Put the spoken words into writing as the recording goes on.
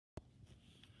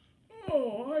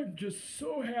Oh, I'm just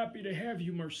so happy to have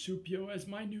you, Marsupio, as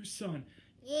my new son.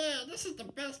 Yeah, this is the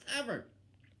best ever.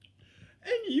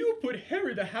 And you put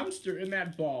Harry the hamster in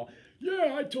that ball.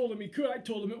 Yeah, I told him he could. I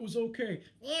told him it was okay.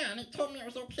 Yeah, and he told me it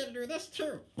was okay to do this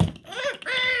too.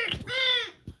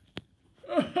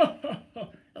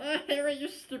 Harry, you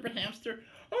stupid hamster.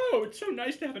 Oh, it's so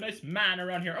nice to have a nice man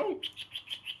around here. Oh,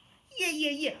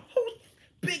 Yeah. Whose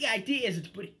big idea is it to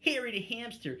put Harry the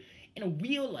hamster in a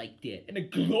wheel like that? In a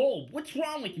globe? What's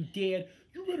wrong with you, Dad?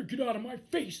 you better get out of my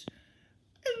face.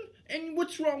 And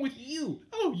what's wrong with you?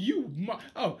 Oh,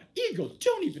 Eagle,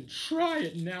 don't even try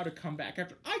it now to come back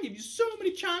after I give you so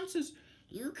many chances.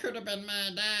 You could have been my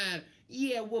dad.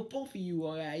 Yeah, well, both of you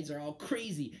guys are all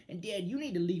crazy. And, Dad, you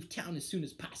need to leave town as soon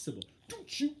as possible.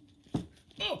 Don't you?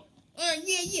 Oh,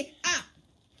 Yeah.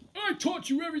 I taught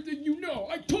you everything you know.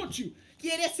 I taught you.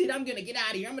 Yeah, that's it. I'm gonna get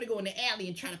out of here. I'm gonna go in the alley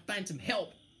and try to find some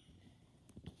help.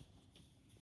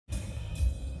 Yeah,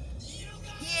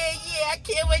 I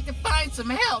can't wait to find some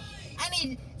help. I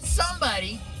need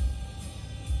somebody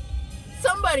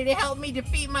to help me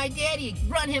defeat my daddy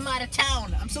and run him out of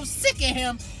town. I'm so sick of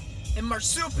him and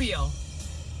Marsupio.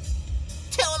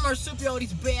 Tell him Marsupio all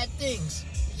these bad things.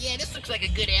 Yeah, this looks like a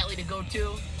good alley to go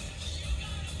to.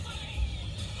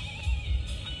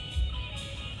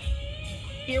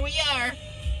 Here we are.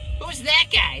 Who's that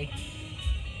guy?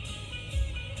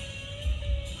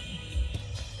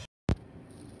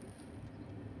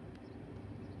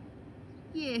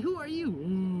 Yeah, who are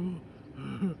you?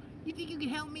 You think you can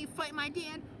help me fight my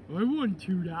dad? I won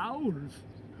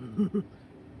 $2.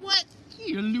 What?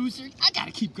 You loser. I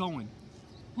gotta keep going.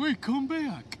 Wait, come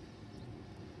back.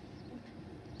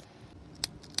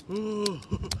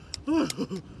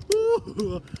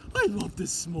 I love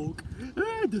this smoke.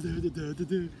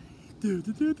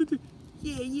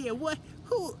 Yeah, what?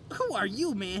 Who are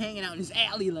you, man, hanging out in this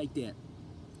alley like that?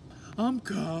 I'm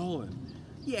Colin.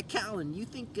 Yeah, Calen, you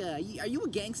think, are you a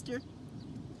gangster?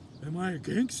 Am I a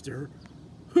gangster?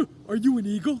 Are you an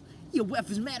eagle? Yeah, well,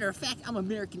 as a matter of fact, I'm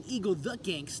American Eagle the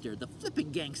gangster, the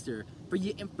flipping gangster, for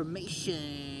your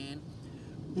information.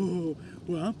 Oh,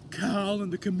 well, I'm Colin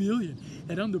the chameleon,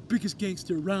 and I'm the biggest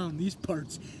gangster around these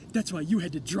parts. That's why you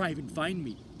had to drive and find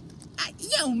me.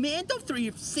 Yo, man, don't throw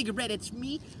your cigarette at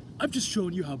me. I'm just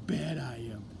showing you how bad I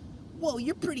am. Whoa,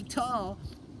 you're pretty tall.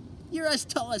 You're as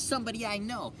tall as somebody I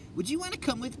know. Would you want to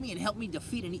come with me and help me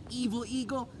defeat an evil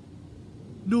eagle?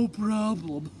 No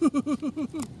problem.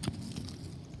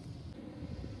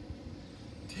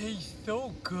 Tastes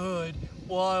so good.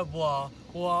 Wah, wah,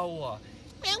 wah, wah.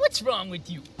 Man, what's wrong with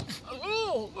you?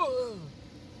 Oh.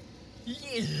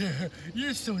 Yeah,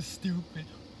 you're so stupid.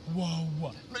 Wah,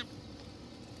 wah.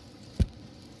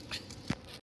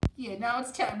 Yeah, now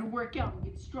it's time to work out and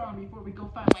get strong before we go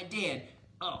find my dad.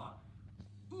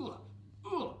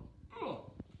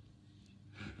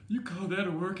 You call that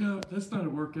a workout? That's not a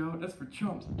workout. That's for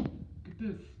chumps. Look at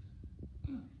this.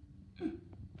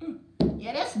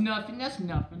 Yeah, that's nothing.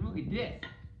 Look at this.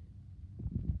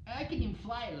 I can even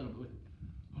fly a little bit.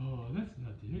 Oh, that's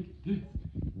nothing. Look at this.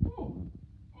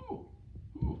 Oh.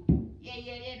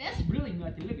 Yeah, that's really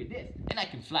nothing. Look at this. And I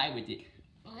can fly with it.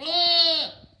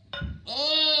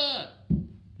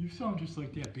 You sound just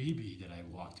like that baby that I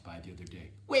walked by the other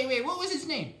day. Wait, what was his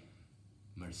name?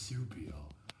 Marsupio.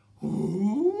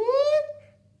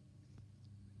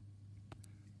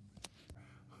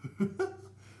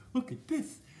 Look at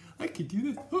this. I can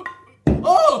do this. Help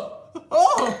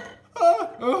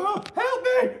me!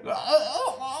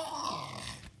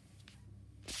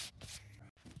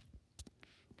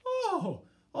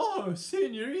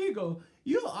 Senior Eagle,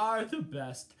 you are the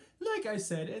best. Like I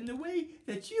said, and the way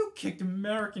that you kicked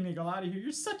American Eagle out of here,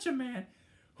 you're such a man.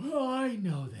 Well, I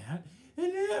know that,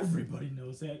 and everybody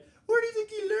knows that. Where do you think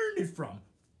he learned it from?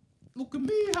 Look at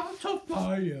me, how tough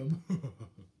I am.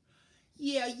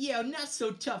 Yeah, not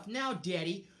so tough now,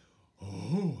 Daddy.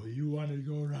 Oh, you want to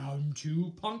go round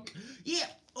two, punk? Yeah.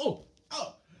 Oh.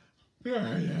 Who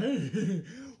are you?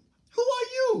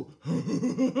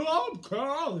 I'm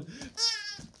Colin.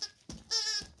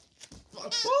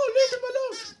 Oh, leave him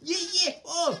alone. Yeah.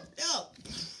 Oh.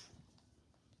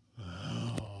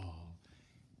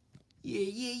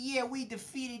 Yeah, we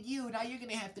defeated you. Now you're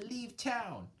gonna have to leave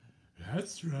town.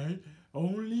 That's right.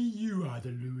 Only you are the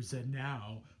loser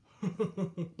now.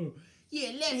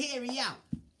 Yeah, let Harry out.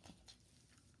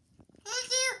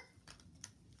 Thank you.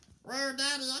 Well,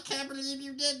 Daddy, I can't believe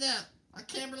you did that. I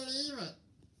can't believe it.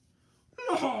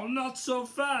 No, not so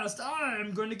fast.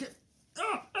 I'm going to get...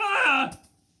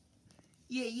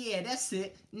 Yeah, that's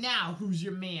it. Now, who's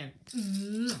your man?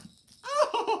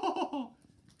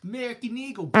 American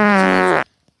Eagle.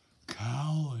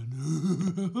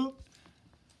 Colin.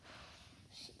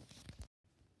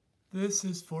 This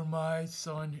is for my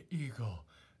son Eagle.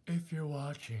 If you're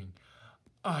watching,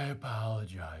 I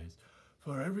apologize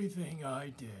for everything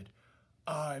I did.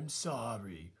 I'm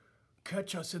sorry.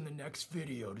 Catch us in the next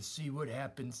video to see what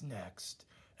happens next.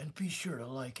 And be sure to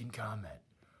like and comment.